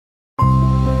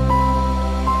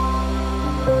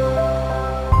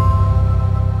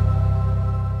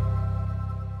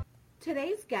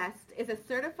Today's guest is a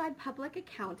certified public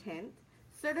accountant,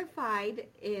 certified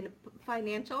in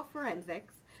financial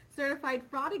forensics, certified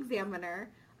fraud examiner,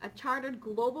 a chartered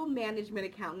global management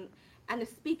accountant, and a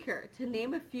speaker, to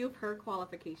name a few of her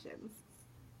qualifications.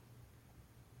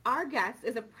 Our guest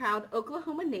is a proud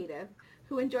Oklahoma native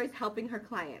who enjoys helping her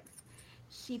clients.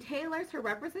 She tailors her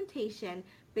representation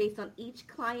based on each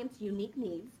client's unique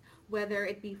needs, whether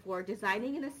it be for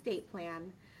designing an estate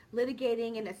plan,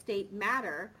 litigating an estate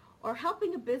matter, or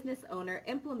helping a business owner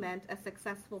implement a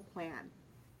successful plan.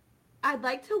 I'd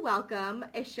like to welcome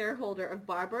a shareholder of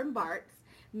Barber Bartz,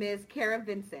 Ms. Kara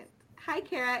Vincent. Hi,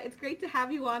 Kara. It's great to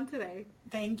have you on today.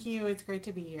 Thank you. It's great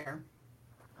to be here.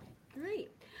 Great.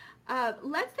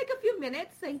 Let's take a few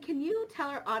minutes, and can you tell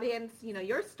our audience,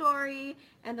 your story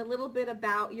and a little bit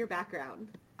about your background?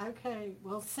 Okay.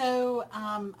 Well, so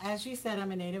as you said,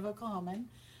 I'm a native Oklahoman.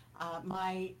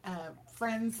 My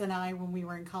friends and I, when we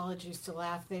were in college, used to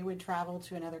laugh. They would travel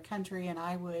to another country, and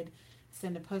I would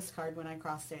send a postcard when I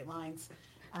crossed state lines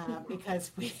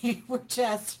because we were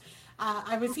just,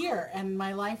 I was here, and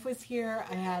my life was here.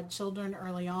 I had children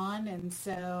early on, and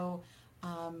so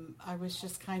I was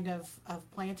just kind of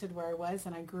planted where I was,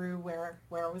 and I grew where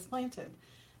I was planted.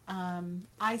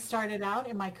 I started out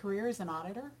in my career as an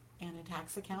auditor and a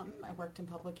tax accountant. I worked in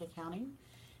public accounting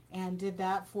and did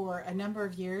that for a number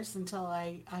of years until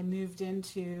I moved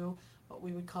into what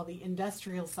we would call the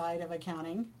industrial side of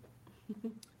accounting.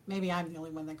 Maybe I'm the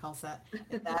only one that calls that,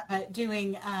 but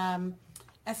doing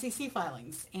SEC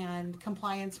filings and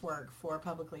compliance work for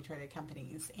publicly traded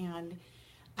companies. And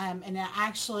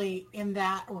actually in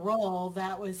that role,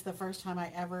 that was the first time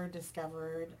I ever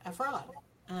discovered a fraud.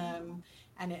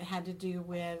 And it had to do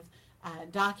with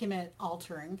document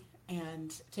altering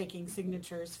and taking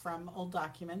signatures from old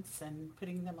documents and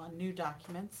putting them on new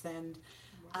documents. And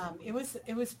it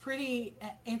was pretty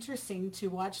interesting to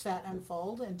watch that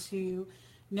unfold and to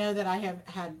know that I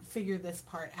had figured this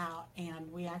part out. And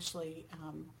we actually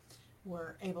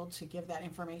were able to give that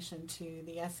information to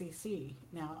the SEC.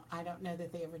 Now, I don't know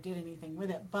that they ever did anything with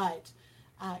it, but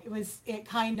it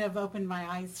kind of opened my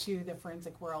eyes to the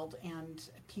forensic world and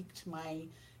piqued my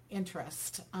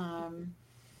interest.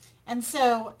 And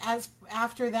so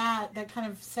after that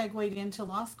kind of segued into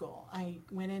law school. I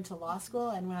went into law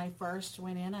school, and when I first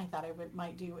went in, I thought I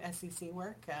might do SEC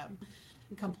work,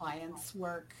 compliance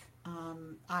work.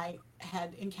 I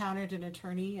had encountered an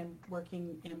attorney and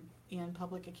working in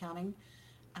public accounting,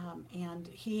 and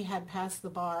he had passed the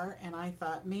bar, and I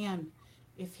thought, man,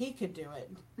 if he could do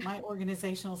it, my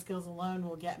organizational skills alone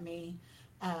will get me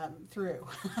through.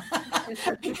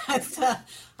 Because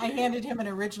I handed him an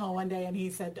original one day, and he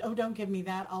said, "Oh, don't give me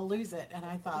that, I'll lose it." And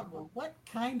I thought, well, what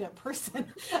kind of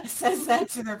person says that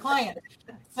to their client?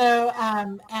 So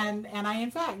and I in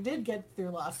fact did get through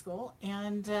law school,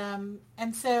 and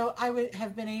so I would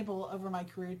have been able over my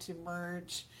career to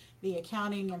merge the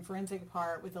accounting and forensic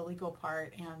part with the legal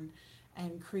part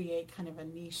and create kind of a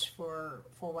niche for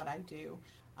what I do.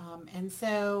 And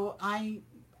so I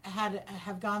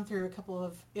have gone through a couple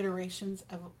of iterations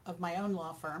of my own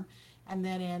law firm, and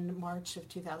then in March of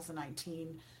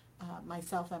 2019,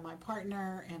 myself and my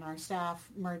partner and our staff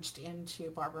merged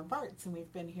into Barber Bartz, and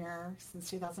we've been here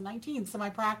since 2019. So my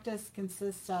practice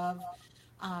consists of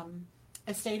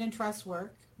estate and trust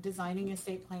work, designing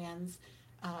estate plans,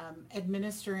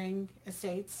 administering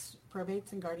estates,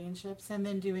 probates, and guardianships, and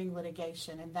then doing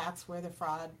litigation, and that's where the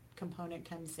fraud component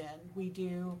comes in. We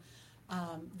do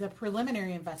the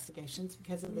preliminary investigations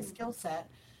because of the skill set.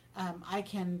 I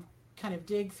can kind of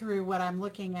dig through what I'm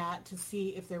looking at to see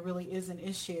if there really is an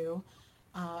issue,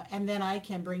 and then I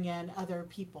can bring in other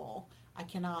people. I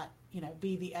cannot,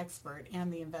 be the expert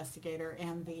and the investigator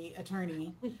and the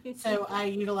attorney, so I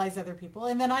utilize other people,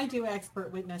 and then I do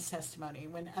expert witness testimony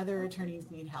when other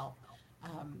attorneys need help.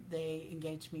 They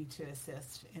engage me to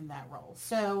assist in that role.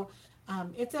 So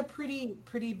it's a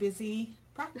pretty busy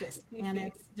practice, and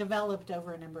it's developed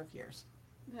over a number of years.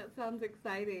 That sounds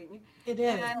exciting. It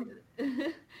is.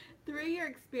 And through your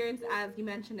experience, as you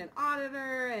mentioned, an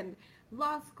auditor and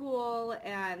law school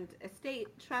and estate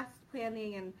trust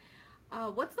planning,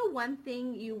 and what's the one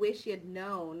thing you wish you had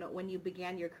known when you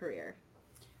began your career?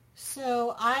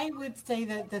 So I would say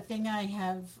that the thing I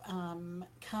have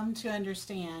come to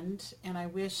understand, and I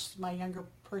wish my younger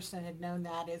person had known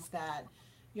that, is that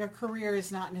your career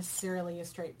is not necessarily a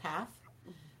straight path.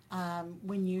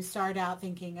 When you start out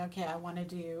thinking, okay, I want to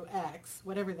do X,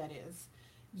 whatever that is,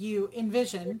 you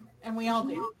envision, and we all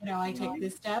do, I take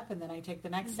this step, and then I take the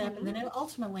next step, and then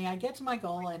ultimately I get to my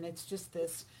goal, and it's just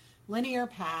this linear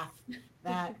path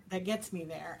that gets me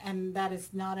there. And that is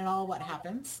not at all what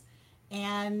happens.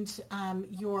 and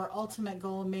your ultimate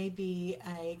goal may be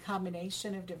a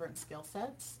combination of different skill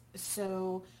sets.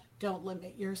 So don't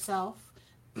limit yourself.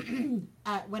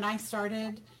 When I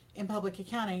started in public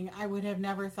accounting, I would have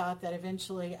never thought that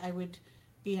eventually I would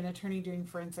be an attorney doing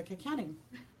forensic accounting.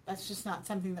 That's just not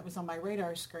something that was on my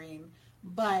radar screen.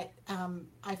 But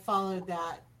I followed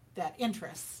that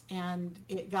interest, and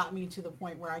it got me to the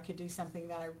point where I could do something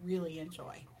that I really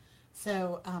enjoy.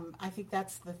 So I think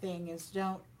that's the thing, is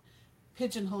don't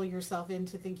pigeonhole yourself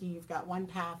into thinking you've got one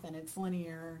path and it's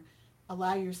linear.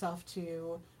 Allow yourself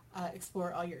to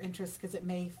explore all your interests, because it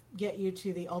may get you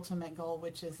to the ultimate goal,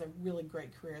 which is a really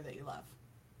great career that you love.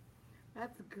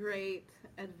 That's great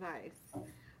advice.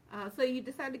 So you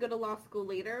decided to go to law school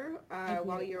later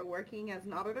while you were working as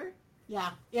an auditor?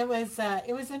 Yeah, it was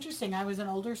interesting. I was an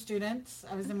older student.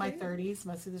 I was in my 30s.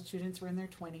 Most of the students were in their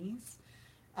 20s.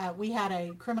 We had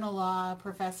a criminal law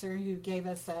professor who gave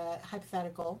us a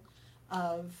hypothetical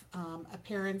of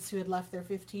parents who had left their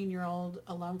 15-year-old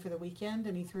alone for the weekend,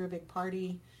 and he threw a big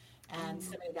party, and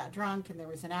somebody got drunk, and there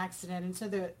was an accident. And so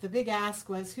the big ask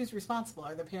was, who's responsible?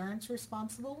 Are the parents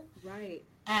responsible? Right.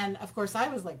 And, of course, I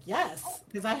was like, yes,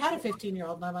 because I had a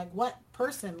 15-year-old, and I'm like, what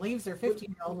person leaves their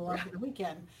 15-year-old alone for the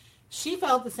weekend? She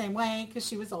felt the same way because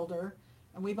she was older,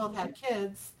 and we both had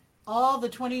kids. All the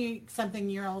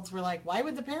 20-something-year-olds were like, why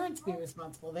would the parents be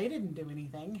responsible? They didn't do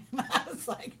anything. I was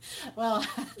like, well,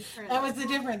 that was the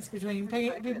difference between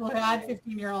people who had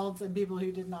 15-year-olds and people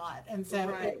who did not. And so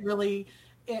it really,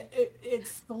 it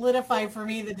solidified for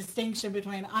me the distinction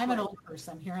between I'm an old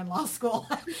person here in law school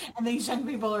and these young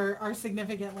people are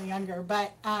significantly younger.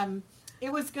 But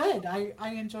it was good. I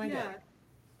enjoyed it.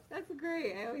 That's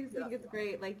great. I always think it's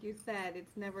great. Like you said,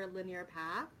 it's never a linear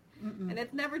path. And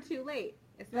it's never too late.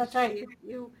 That's right. If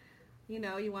you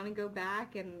want to go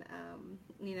back and,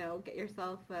 get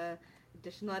yourself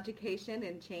additional education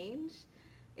and change.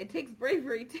 It takes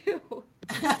bravery, too.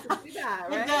 To do that,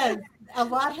 right? It does. A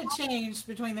lot had changed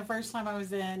between the first time I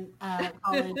was in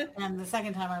college and the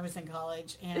second time I was in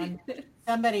college. And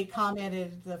somebody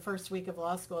commented the first week of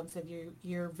law school and said,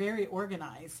 you're very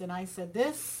organized. And I said,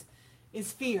 this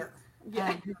is fear.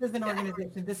 This is an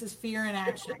organization. This is fear in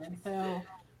action. And so...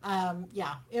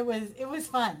 it was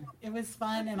fun. It was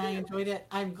fun, and I enjoyed it.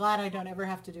 I'm glad I don't ever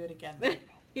have to do it again.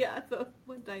 So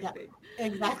one time thing.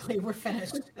 Exactly. We're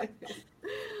finished.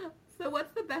 So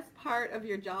what's the best part of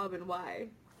your job and why?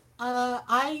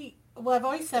 I've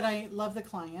always said I love the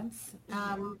clients.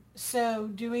 So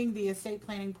doing the estate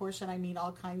planning portion, I meet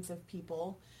all kinds of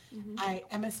people. I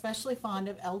am especially fond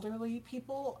of elderly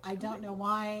people. I don't know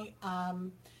why.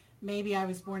 Maybe I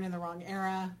was born in the wrong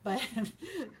era, but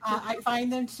I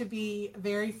find them to be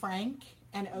very frank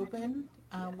and open.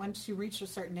 Once you reach a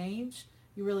certain age,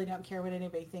 you really don't care what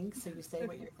anybody thinks, so you say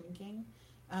what you're thinking.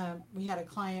 We had a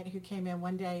client who came in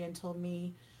one day and told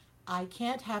me, I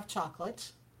can't have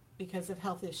chocolate because of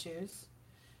health issues.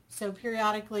 So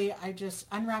periodically, I just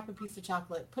unwrap a piece of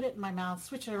chocolate, put it in my mouth,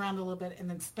 switch it around a little bit, and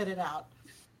then spit it out.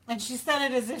 And she said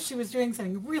it as if she was doing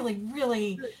something really,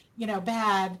 really,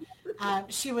 bad.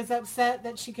 She was upset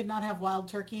that she could not have wild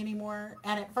turkey anymore.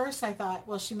 And at first I thought,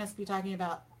 well, she must be talking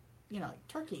about, like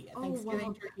turkey,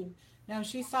 Thanksgiving turkey. No,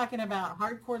 she's talking about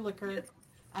hardcore liquor,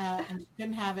 and she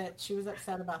couldn't have it. She was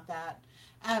upset about that.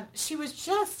 She was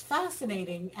just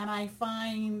fascinating, and I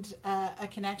find a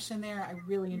connection there. I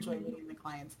really enjoy meeting the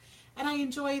clients. And I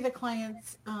enjoy the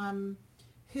clients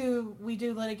who we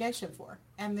do litigation for.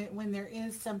 And that when there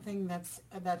is something that's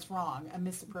wrong, a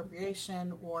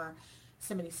misappropriation or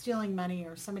somebody stealing money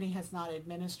or somebody has not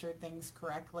administered things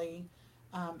correctly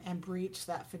and breached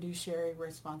that fiduciary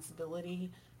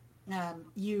responsibility,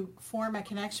 you form a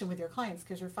connection with your clients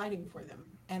because you're fighting for them.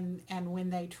 And when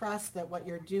they trust that what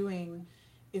you're doing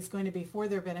is going to be for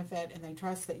their benefit and they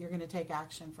trust that you're going to take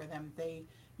action for them,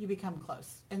 you become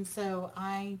close. And so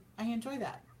I enjoy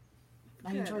that.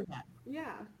 I enjoy that.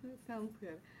 Yeah, that sounds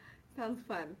good. Sounds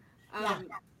fun.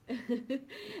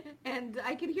 And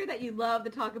I can hear that you love to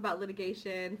talk about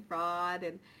litigation, fraud,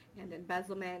 and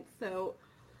embezzlement. So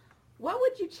what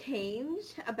would you change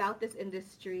about this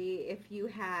industry if you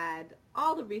had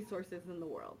all the resources in the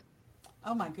world?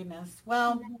 Oh, my goodness.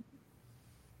 Well,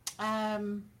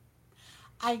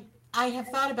 I have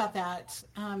thought about that.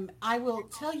 I will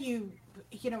tell you,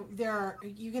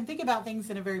 you can think about things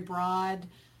in a very broad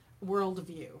world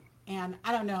view. And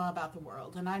I don't know about the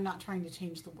world, and I'm not trying to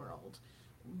change the world.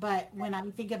 But when I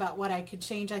think about what I could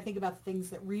change, I think about the things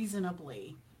that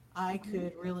reasonably I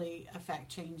could really affect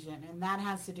change in. And that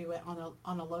has to do with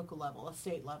on a local level, a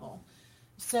state level.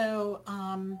 So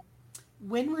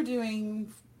when we're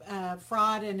doing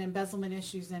fraud and embezzlement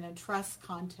issues in a trust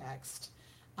context,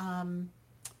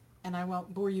 and I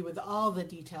won't bore you with all the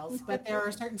details, but there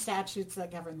are certain statutes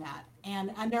that govern that.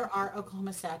 And under our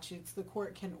Oklahoma statutes, the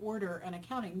court can order an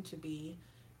accounting to be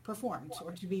performed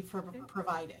or to be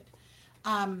provided.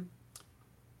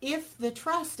 If the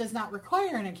trust does not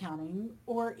require an accounting,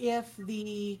 or if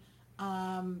the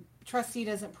trustee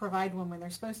doesn't provide one when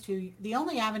they're supposed to, the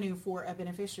only avenue for a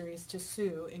beneficiary is to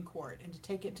sue in court and to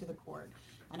take it to the court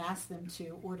and ask them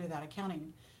to order that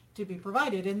accounting to be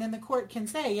provided. And then the court can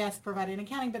say, yes, provide an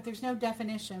accounting, but there's no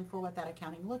definition for what that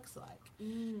accounting looks like.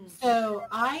 So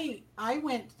I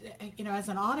went, as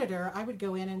an auditor, I would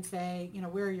go in and say,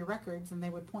 where are your records? And they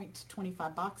would point to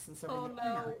 25 boxes over the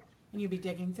corner, and you'd be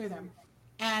digging through them.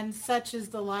 And such is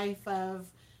the life of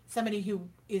somebody who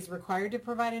is required to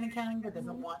provide an accounting but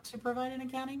doesn't want to provide an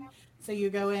accounting. So you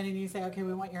go in and you say, okay,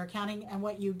 we want your accounting, and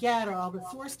what you get are all the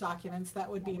source documents that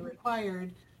would be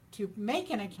required to make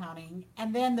an accounting,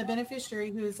 and then the beneficiary,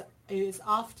 who is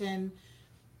often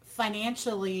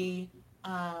financially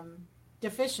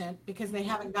deficient because they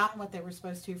haven't gotten what they were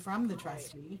supposed to from the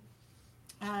trustee,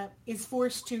 is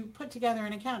forced to put together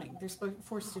an accounting. They're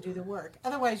forced to do the work.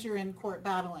 Otherwise, you're in court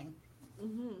battling.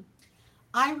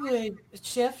 I would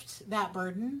shift that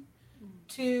burden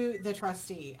to the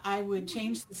trustee. I would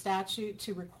change the statute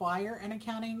to require an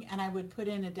accounting, and I would put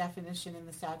in a definition in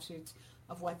the statutes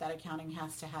of what that accounting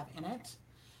has to have in it.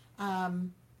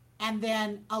 And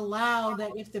then allow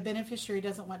that if the beneficiary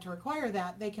doesn't want to require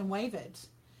that, they can waive it.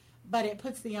 But it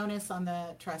puts the onus on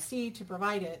the trustee to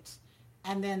provide it,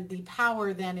 and then the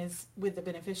power then is with the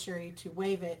beneficiary to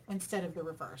waive it instead of the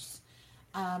reverse.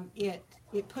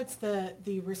 It puts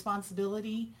the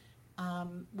responsibility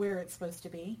where it's supposed to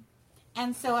be.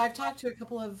 And so I've talked to a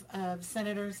couple of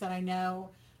senators that I know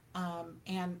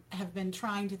and have been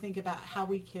trying to think about how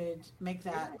we could make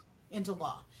that into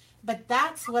law. But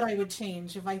that's what I would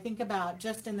change if I think about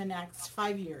just in the next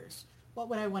 5 years. What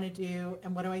would I want to do,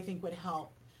 and what do I think would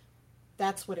help?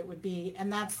 That's what it would be.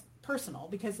 And that's personal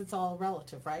because it's all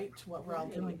relative, right, to what we're all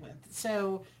dealing with.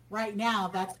 So right now,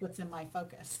 that's what's in my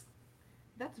focus.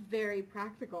 That's very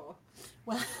practical.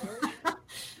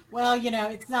 Well,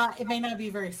 it may not be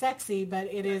very sexy, but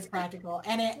it is practical.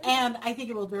 And I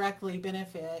think it will directly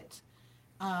benefit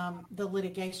the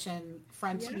litigation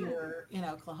frontier in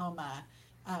Oklahoma,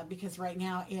 because right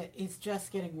now it is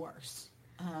just getting worse.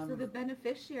 So the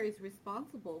beneficiary is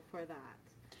responsible for that?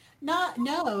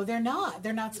 No, they're not.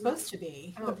 They're not supposed to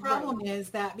be. The problem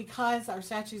is that because our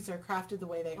statutes are crafted the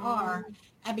way they are,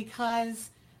 and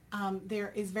because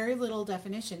there is very little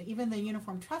definition, even the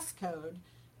Uniform Trust Code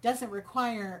doesn't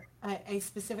require a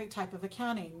specific type of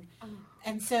accounting.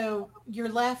 And so you're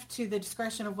left to the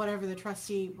discretion of whatever the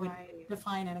trustee would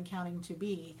define an accounting to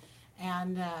be.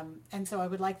 And so I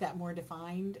would like that more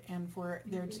defined, and for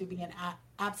there to be an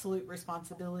absolute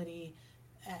responsibility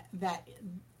that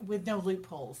with no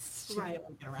loopholes to be able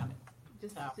to get around it.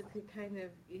 Just to kind of,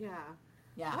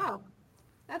 Yeah. Wow.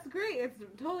 That's great. It's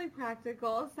totally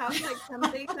practical. Sounds like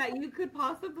something that you could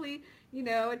possibly,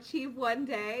 achieve one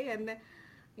day, and,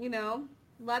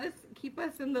 keep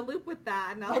us in the loop with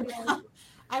that. And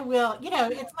I will.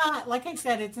 It's not, like I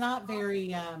said, it's not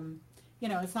very,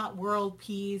 it's not world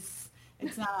peace.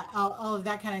 It's not all of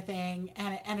that kind of thing.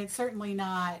 And it's certainly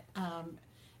not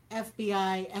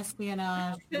FBI,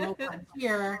 espionage, world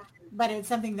frontier, but it's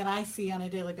something that I see on a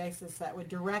daily basis that would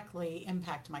directly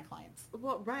impact my clients.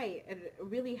 Well, right. And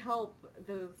really help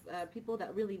those people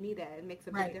that really need it. It makes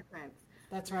a big difference.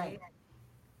 That's right.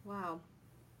 Wow.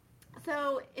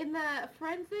 So in the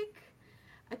forensic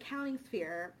accounting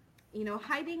sphere,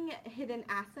 hiding hidden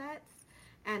assets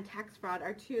and tax fraud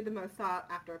are two of the most sought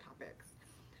after topics.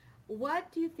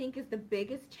 What do you think is the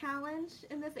biggest challenge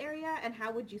in this area, and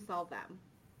how would you solve them?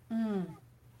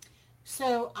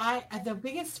 So the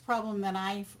biggest problem that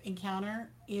I encounter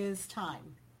is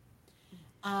time.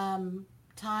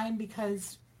 Time,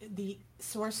 because the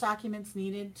source documents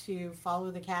needed to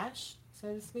follow the cash,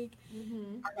 so to speak,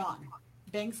 are gone.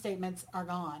 Bank statements are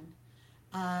gone.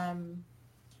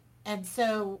 And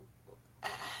so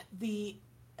the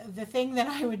thing that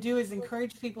I would do is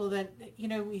encourage people that,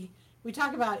 we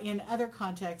talk about in other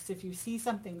contexts, if you see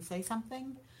something, say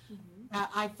something.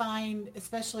 I find,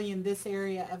 especially in this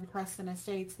area of trusts and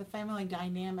estates, the family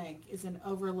dynamic is an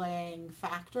overlaying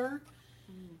factor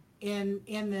in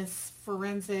this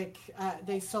forensic.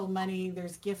 They stole money.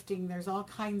 There's gifting. There's all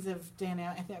kinds of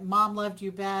dynamic. Mom loved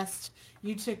you best.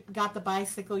 You got the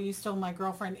bicycle. You stole my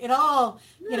girlfriend. It all,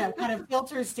 kind of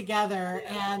filters together.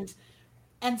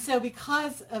 And so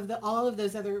because of all of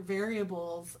those other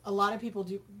variables, a lot of people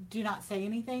do not say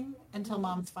anything until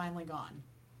mom's finally gone.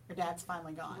 Or dad's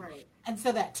finally gone. Right. And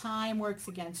so that time works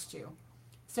against you.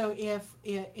 So if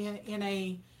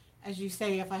in as you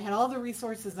say, if I had all the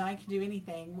resources and I could do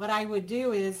anything, what I would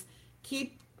do is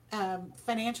keep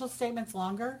financial statements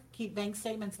longer, keep bank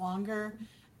statements longer,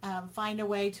 find a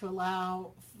way to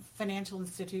allow financial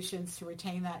institutions to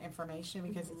retain that information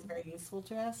because it's very useful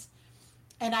to us.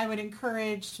 And I would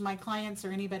encourage my clients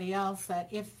or anybody else that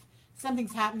if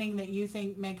something's happening that you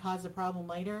think may cause a problem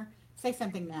later, say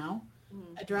something now,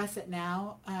 address it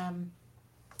now.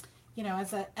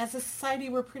 As a society,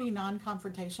 we're pretty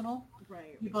non-confrontational.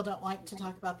 Right. People don't like to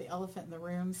talk about the elephant in the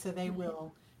room, so they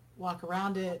will walk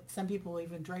around it. Some people will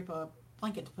even drape a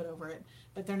blanket to put over it,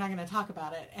 but they're not going to talk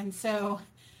about it. And so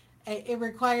it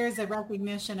requires a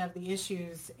recognition of the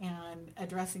issues and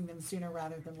addressing them sooner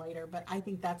rather than later. But I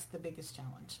think that's the biggest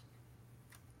challenge.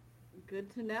 Good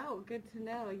to know. Good to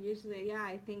know. Usually,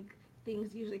 I think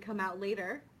things usually come out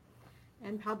later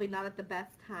and probably not at the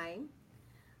best time.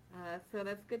 So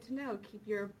that's good to know. Keep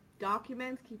your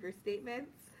documents, keep your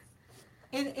statements.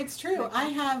 It's true.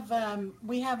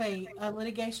 We have a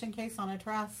litigation case on a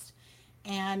trust,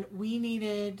 and we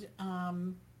needed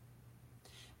some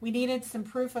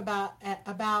proof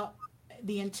about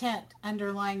the intent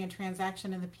underlying a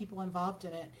transaction and the people involved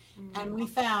in it. And we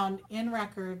found in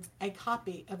records a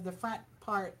copy of the front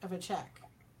part of a check.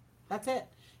 That's it.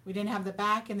 We didn't have the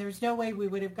back, and there's no way we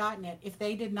would have gotten it. If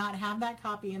they did not have that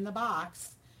copy in the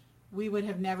box, we would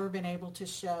have never been able to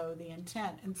show the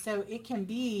intent. And so it can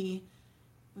be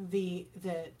the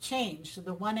change,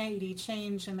 the 180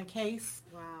 change in the case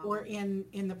or in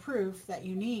the proof that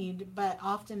you need, but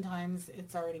oftentimes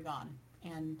it's already gone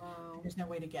and there's no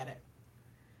way to get it.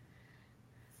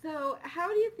 So how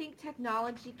do you think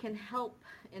technology can help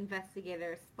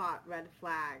investigators spot red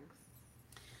flags?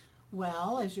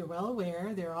 Well, as you're well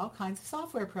aware, there are all kinds of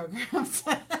software programs.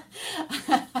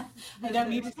 I don't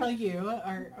need to tell you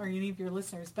or any of your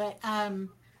listeners, but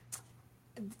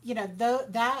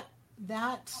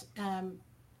that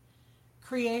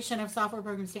creation of software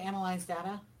programs to analyze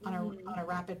data on a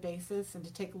rapid basis and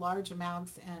to take large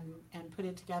amounts and put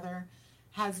it together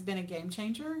has been a game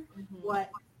changer.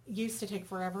 What used to take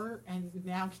forever and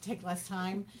now can take less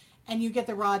time. And you get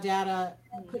the raw data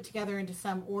put together into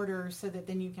some order so that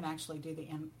then you can actually do the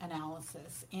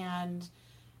analysis. And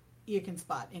you can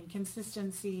spot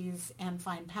inconsistencies and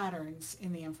find patterns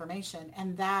in the information.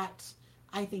 And that,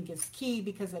 I think, is key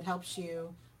because it helps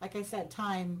you. Like I said,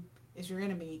 time is your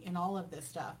enemy in all of this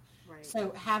stuff. Right.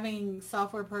 So having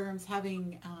software programs,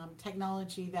 having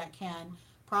technology that can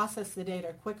process the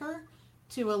data quicker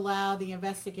to allow the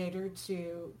investigator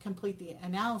to complete the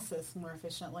analysis more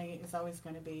efficiently is always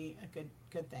going to be a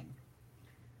good thing.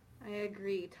 I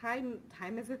agree. Time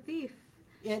is a thief.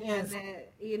 It is. And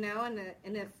in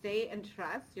a estate and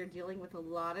trust, you're dealing with a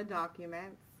lot of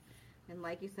documents. And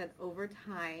like you said, over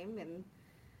time, and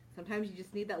sometimes you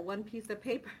just need that one piece of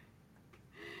paper.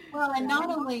 Well, and not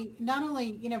only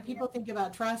people think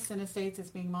about trusts and estates as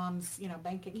being mom's,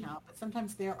 bank account, but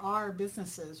sometimes there are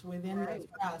businesses within those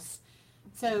trusts.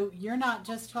 So you're not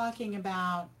just talking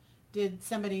about did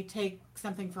somebody take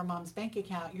something from mom's bank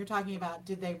account. You're talking about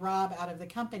did they rob out of the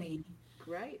company.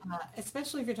 Right.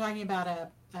 Especially if you're talking about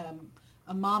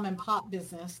a mom and pop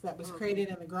business that was created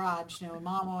in the garage.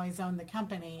 Mom always owned the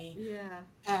company.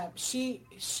 Yeah. She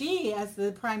as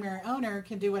the primary owner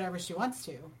can do whatever she wants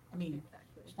to. I mean,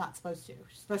 she's not supposed to.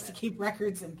 She's supposed to keep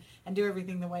records and do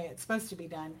everything the way it's supposed to be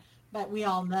done. But we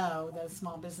all know those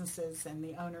small businesses and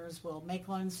the owners will make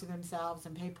loans to themselves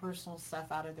and pay personal stuff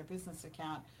out of their business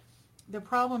account. The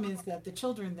problem is that the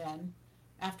children then,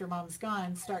 after mom's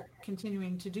gone, start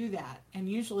continuing to do that. And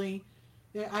usually,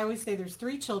 I always say there's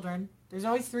 3 children. There's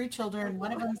always 3 children.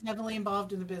 One of them is heavily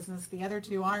involved in the business. The other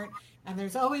 2 aren't. And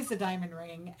there's always a diamond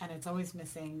ring, and it's always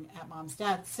missing at mom's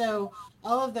death. So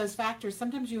all of those factors,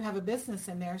 sometimes you have a business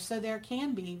in there. So there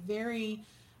can be very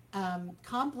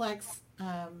complex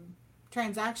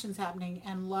transactions happening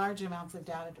and large amounts of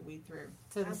data to weed through.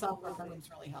 So the software programs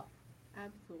really help.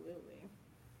 Absolutely.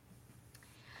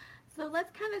 So let's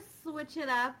kind of switch it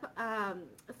up.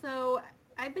 So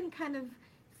I've been kind of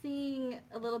seeing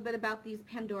a little bit about these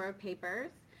Pandora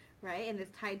Papers, right? And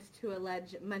it's tied to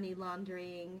alleged money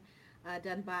laundering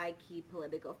done by key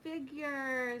political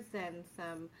figures and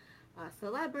some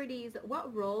celebrities.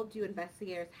 What role do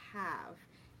investigators have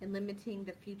in limiting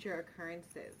the future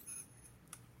occurrences?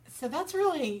 So that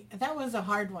was a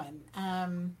hard one.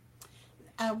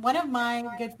 One of my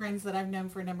good friends that I've known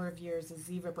for a number of years is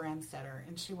Ziva Brandstetter,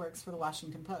 and she works for the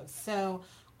Washington Post. So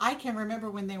I can remember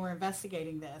when they were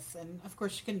investigating this, and of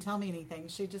course she couldn't tell me anything.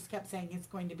 She just kept saying it's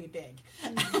going to be big.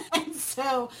 And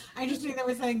so I just knew there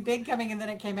was something big coming, and then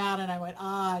it came out, and I went,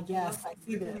 yes, I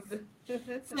see this.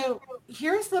 So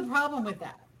here's the problem with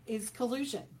that, is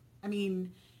collusion. I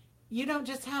mean, you don't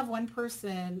just have one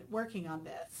person working on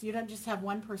this. You don't just have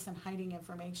one person hiding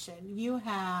information. You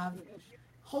have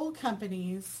whole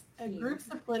companies, groups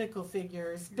of political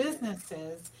figures,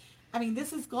 businesses. I mean,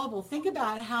 this is global. Think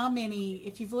about how many,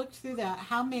 if you've looked through that,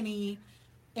 how many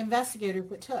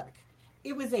investigators it took.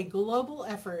 It was a global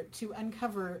effort to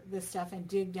uncover this stuff and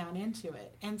dig down into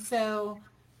it. And so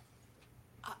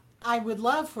I would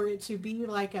love for it to be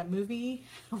like a movie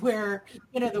where,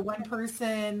 the one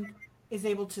person is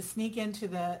able to sneak into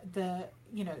the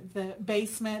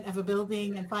basement of a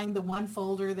building and find the one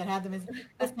folder that had them.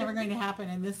 That's never going to happen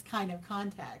in this kind of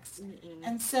context. Mm-mm.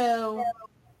 And so,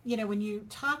 when you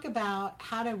talk about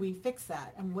how do we fix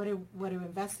that and what do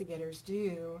investigators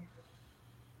do,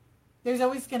 there's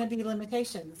always going to be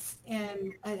limitations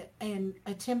in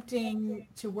attempting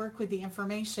to work with the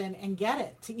information and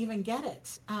to even get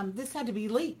it. This had to be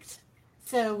leaked.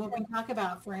 So when we talk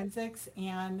about forensics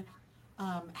and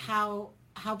how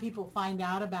people find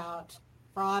out about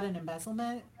fraud and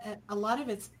embezzlement, a lot of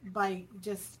it's by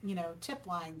just, tip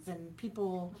lines and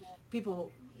people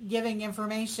giving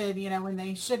information, when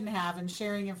they shouldn't have, and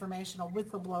sharing information on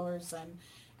whistleblowers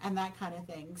and that kind of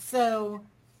thing. So,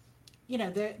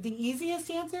 the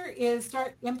easiest answer is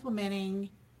start implementing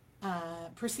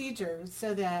procedures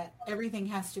so that everything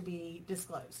has to be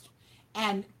disclosed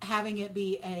and having it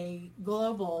be a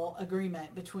global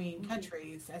agreement between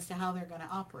countries as to how they're going to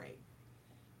operate.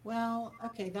 Well,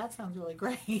 okay, that sounds really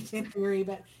great in theory,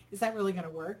 but is that really going to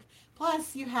work?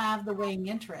 Plus, you have the weighing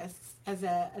interests. As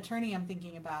an attorney, I'm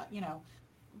thinking about,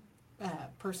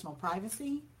 personal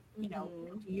privacy.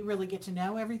 Do you really get to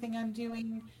know everything I'm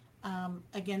doing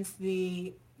against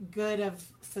the good of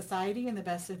society and the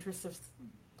best interests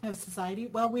of society?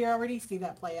 Well, we already see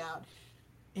that play out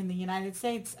in the United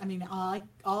States. I mean,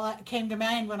 all that came to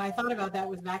mind when I thought about that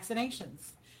was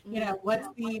vaccinations. What's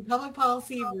the public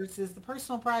policy versus the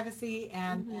personal privacy?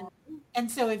 And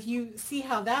so if you see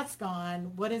how that's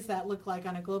gone, what does that look like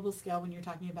on a global scale when you're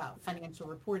talking about financial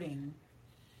reporting?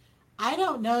 I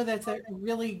don't know that's a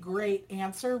really great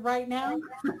answer right now.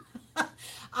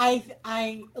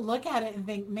 I look at it and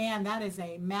think, man, that is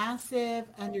a massive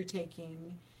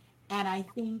undertaking. And I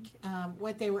think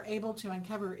what they were able to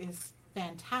uncover is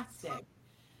fantastic.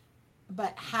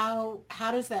 But how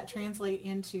does that translate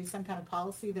into some kind of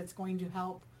policy that's going to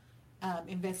help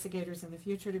investigators in the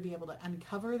future to be able to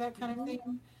uncover that kind of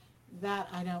thing? That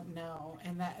I don't know.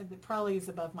 And that probably is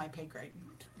above my pay grade.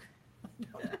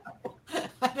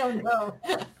 I don't know.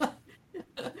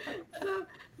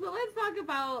 So let's talk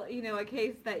about, a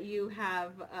case that you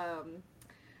have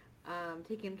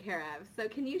taken care of. So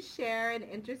can you share an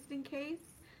interesting case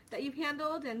that you've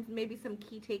handled and maybe some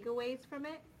key takeaways from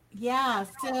it? Yeah,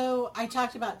 so I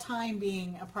talked about time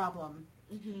being a problem.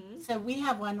 Mm-hmm. So we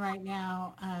have one right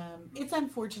now. It's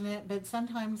unfortunate, but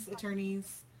sometimes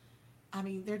attorneys,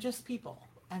 they're just people.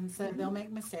 And so they'll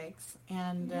make mistakes.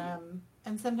 And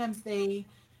sometimes they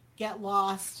get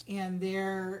lost in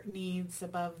their needs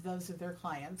above those of their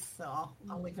clients. So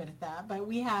I'll leave it at that. But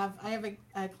I have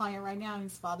a client right now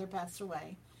whose father passed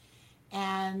away.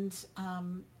 And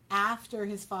after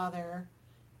his father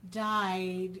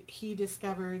died, he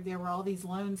discovered there were all these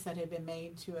loans that had been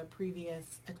made to a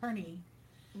previous attorney.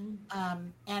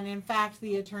 And in fact,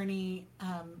 the attorney,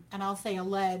 and I'll say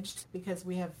alleged because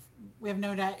we have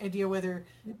no idea whether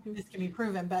this can be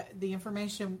proven, but the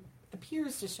information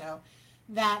appears to show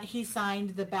that he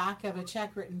signed the back of a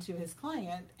check written to his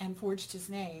client and forged his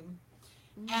name.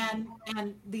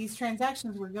 And these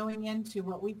transactions were going into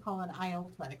what we call an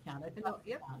IOLPLED account.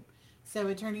 Account. So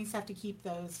attorneys have to keep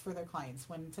those for their clients.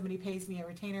 When somebody pays me a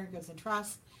retainer, it goes in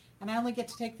trust, and I only get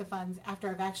to take the funds after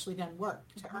I've actually done work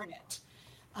to earn it.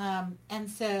 And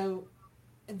so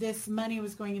this money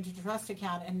was going into the trust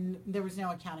account, and there was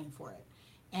no accounting for it,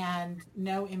 and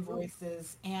no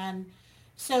invoices. And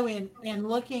so in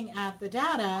looking at the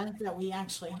data that we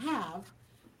actually have,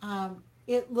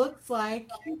 it looks like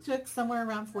he took somewhere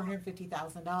around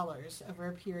 $450,000 over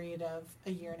a period of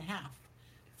a year and a half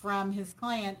from his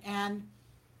client and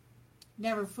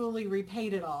never fully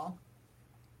repaid it all.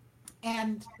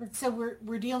 And so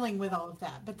we're dealing with all of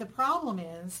that. But the problem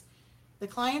is the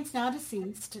client's now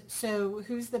deceased. So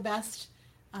who's the best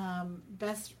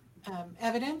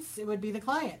evidence? It would be the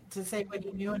client to say what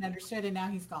he knew and understood, and now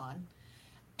he's gone.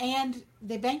 And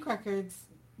the bank records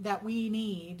that we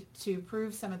need to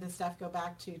prove some of this stuff go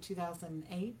back to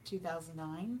 2008,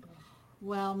 2009.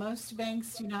 Well, most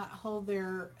banks do not hold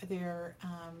their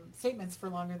statements for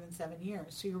longer than 7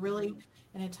 years. So you're really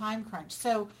in a time crunch.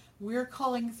 So we're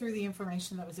culling through the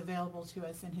information that was available to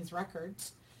us in his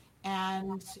records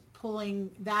and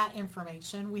pulling that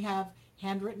information. We have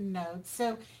handwritten notes.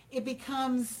 So it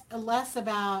becomes less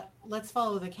about let's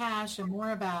follow the cash and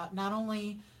more about not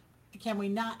only can we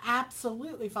not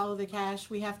absolutely follow the cash,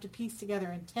 we have to piece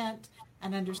together intent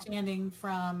and understanding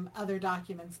from other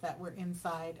documents that were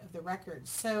inside of the records.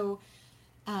 So,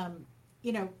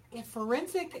 if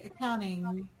forensic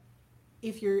accounting,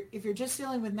 if you're just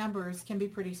dealing with numbers, can be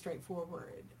pretty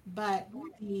straightforward. But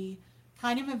the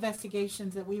kind of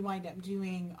investigations that we wind up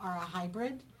doing are a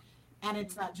hybrid, and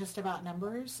it's not just about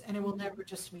numbers, and it will never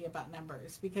just be about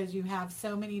numbers because you have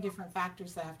so many different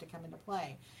factors that have to come into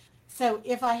play. So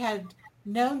if I had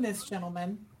known this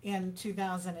gentleman in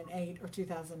 2008 or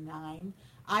 2009,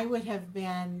 I would have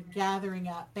been gathering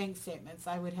up bank statements.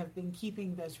 I would have been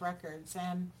keeping those records,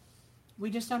 and we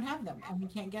just don't have them, and we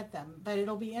can't get them. But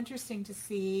it'll be interesting to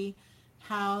see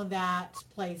how that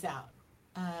plays out.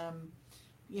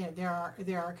 There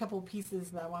are a couple of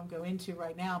pieces that I won't go into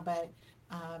right now, but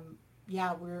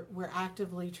we're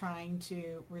actively trying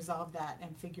to resolve that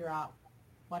and figure out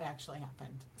what actually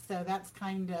happened. So that's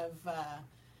kind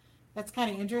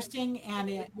of interesting, and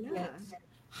it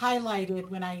highlighted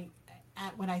when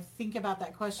I think about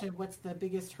that question, what's the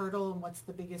biggest hurdle and what's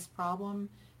the biggest problem?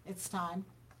 It's time,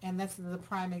 and that's the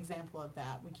prime example of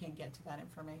that. We can't get to that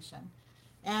information,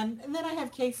 and then I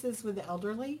have cases with the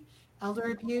elderly.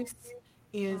 Elder abuse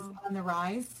is on the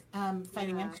rise.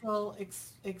 Financial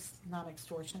not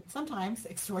extortion, sometimes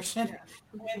extortion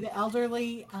with the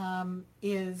elderly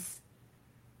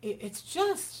it's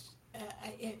just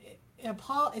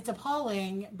it's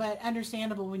appalling, but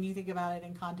understandable when you think about it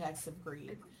in context of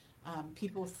greed.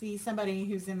 People see somebody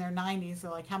who's in their 90s, they're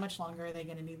like, how much longer are they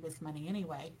going to need this money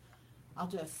anyway? I'll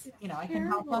just, I can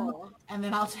help them, and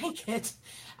then I'll take it.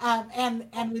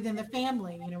 And within the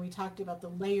family, we talked about the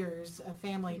layers of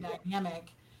family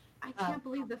dynamic. I can't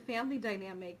believe the family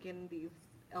dynamic in these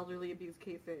elderly abuse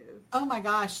cases. Oh my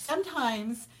gosh.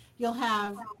 Sometimes you'll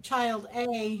have child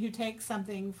A who takes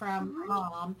something from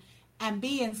mom, and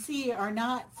B and C are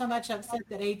not so much upset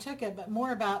that A took it, but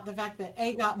more about the fact that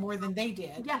A got more than they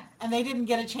did. Yes. And they didn't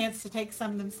get a chance to take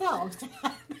some themselves.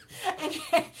 And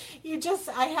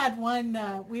I had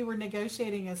one, we were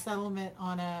negotiating a settlement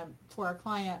for a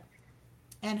client,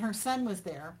 and her son was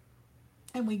there,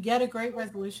 and we get a great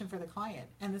resolution for the client.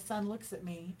 And the son looks at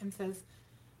me and says,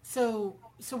 so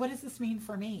what does this mean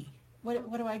for me?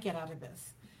 What do I get out of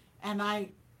this? And I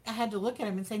had to look at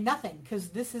him and say nothing, because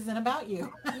this isn't about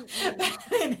you.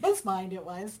 In his mind it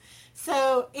was.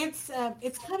 So it's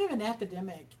kind of an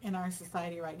epidemic in our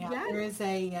society right now. Yes.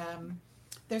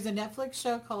 There's a Netflix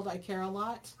show called I Care a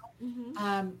Lot.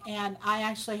 Mm-hmm. And I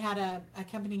actually had a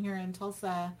company here in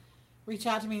Tulsa reach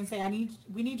out to me and say,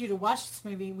 we need you to watch this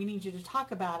movie. We need you to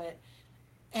talk about it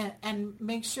and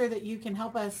make sure that you can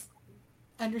help us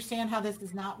understand how this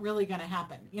is not really going to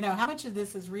happen. How much of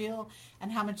this is real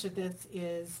and how much of this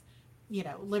is,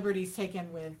 liberties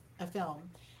taken with a film.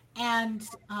 And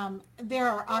there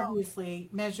are obviously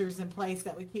measures in place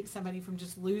that would keep somebody from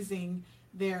just losing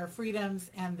their freedoms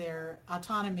and their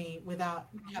autonomy without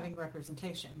having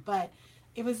representation. But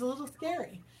it was a little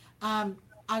scary.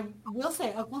 I will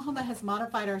say Oklahoma has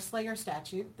modified our Slayer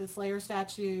statute. The Slayer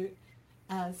statute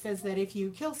says that if you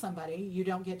kill somebody, you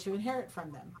don't get to inherit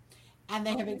from them. And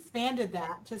they have expanded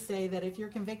that to say that if you're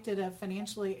convicted of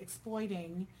financially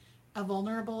exploiting a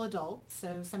vulnerable adult,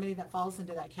 so somebody that falls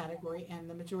into that category, and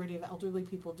the majority of elderly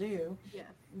people do, yes,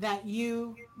 that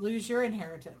you lose your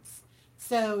inheritance.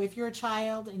 So if you're a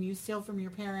child and you steal from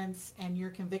your parents and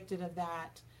you're convicted of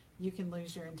that, you can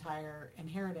lose your entire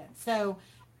inheritance. So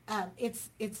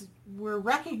we're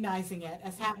recognizing it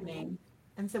as happening,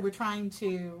 and so we're trying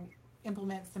to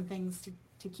implement some things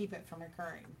to keep it from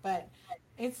occurring. But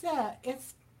it's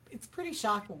pretty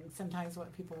shocking sometimes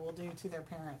what people will do to their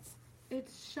parents.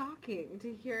 It's shocking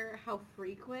to hear how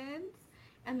frequent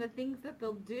and the things that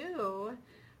they'll do,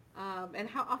 and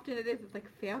how often it is. It's like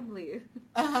family.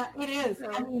 It is.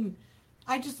 So, I mean,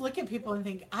 I just look at people and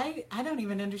think, I don't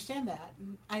even understand that.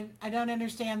 I don't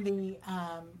understand the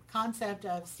concept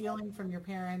of stealing from your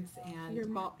parents and your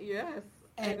mom, yes,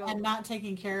 and not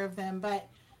taking care of them. But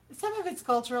some of it's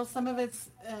cultural, some of it's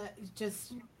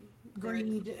just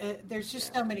greed. There's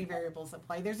just so many variables at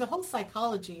play. There's a whole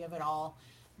psychology of it all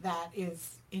that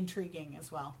is intriguing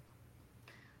as well.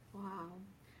 Wow.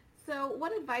 So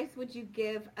what advice would you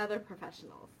give other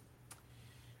professionals?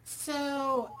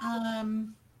 So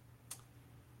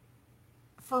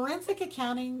forensic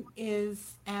accounting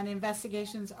and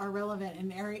investigations are relevant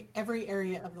in every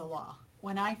area of the law.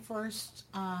 When I first,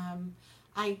 I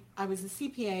was a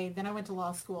CPA, then I went to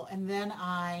law school, and then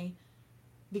I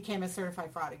became a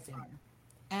certified fraud examiner.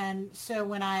 And so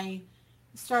when I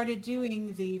started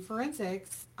doing the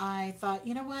forensics, I thought,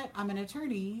 you know what, I'm an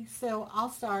attorney, so I'll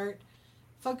start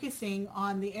focusing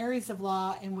on the areas of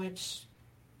law in which,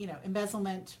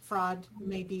 embezzlement, fraud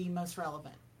may be most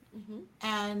relevant. Mm-hmm.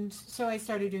 And so I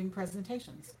started doing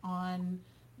presentations on,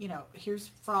 here's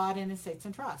fraud in estates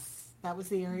and trusts. That was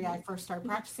the area I first started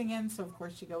practicing in, so of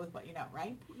course you go with what you know,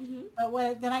 right? Mm-hmm.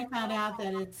 But then I found out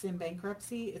that it's in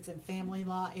bankruptcy, it's in family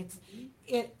law,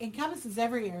 it encompasses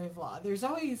every area of law. There's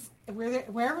always,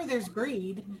 wherever there's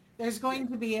greed, there's going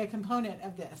to be a component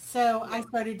of this. So I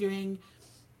started doing,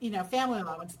 family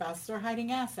law when spouses are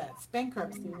hiding assets,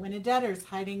 bankruptcy when a debtor's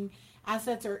hiding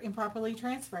assets or improperly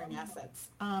transferring assets,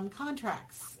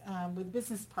 contracts with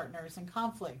business partners and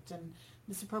conflict and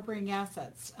misappropriating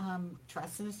assets,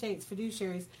 trusts and estates,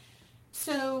 fiduciaries.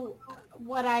 So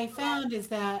what I found is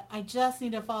that I just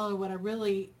need to follow what I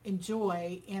really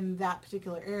enjoy in that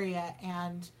particular area,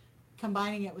 and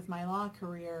combining it with my law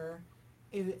career,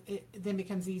 it then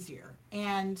becomes easier.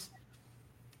 And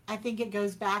I think it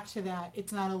goes back to that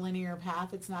it's not a linear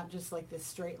path. It's not just like this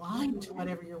straight line to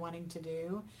whatever you're wanting to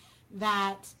do,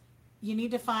 that you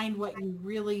need to find what you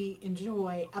really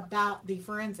enjoy about the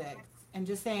forensics. And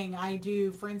just saying I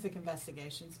do forensic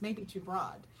investigations may be too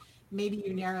broad. Maybe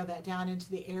you narrow that down into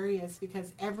the areas,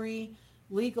 because every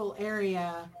legal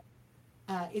area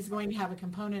is going to have a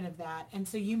component of that. And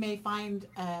so you may find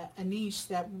a niche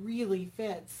that really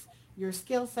fits your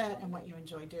skill set and what you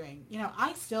enjoy doing.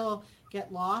 I still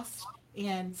get lost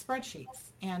in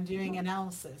spreadsheets and doing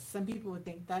analysis. Some people would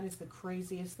think that is the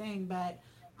craziest thing, but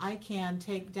I can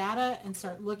take data and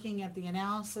start looking at the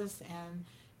analysis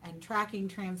and tracking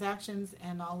transactions,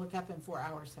 and I'll look up and 4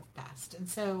 hours have passed. And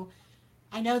so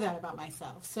I know that about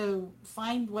myself. So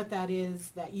find what that is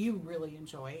that you really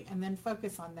enjoy, and then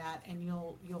focus on that, and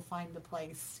you'll find the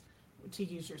place to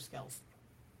use your skills.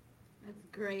 That's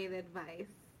great advice.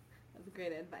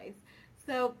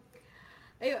 So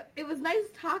it was nice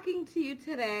talking to you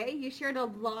today. You shared a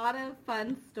lot of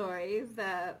fun stories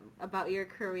about your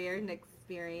career and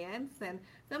experience, and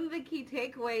some of the key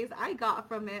takeaways I got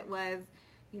from it was,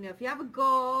 if you have a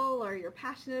goal or you're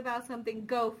passionate about something,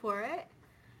 go for it,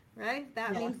 right?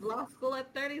 That means law school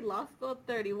at 30,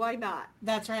 why not?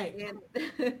 That's right.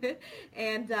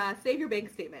 And save your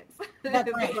bank statements. That's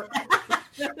right.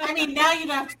 I mean, now you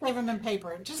don't have to save them in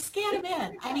paper. Just scan them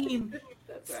in. I mean,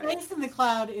 space in the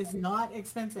cloud is not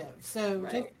expensive. So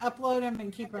just upload them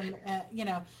and keep them,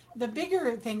 the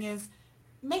bigger thing is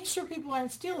make sure people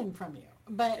aren't stealing from you.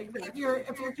 But if you're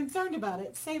concerned about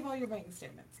it, save all your bank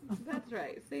statements. That's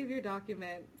right. Save your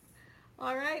documents.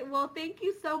 All right. Well, thank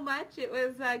you so much. It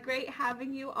was great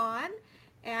having you on,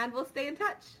 and we'll stay in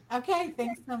touch. Okay.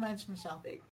 Thanks so much, Michelle.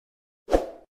 Thanks.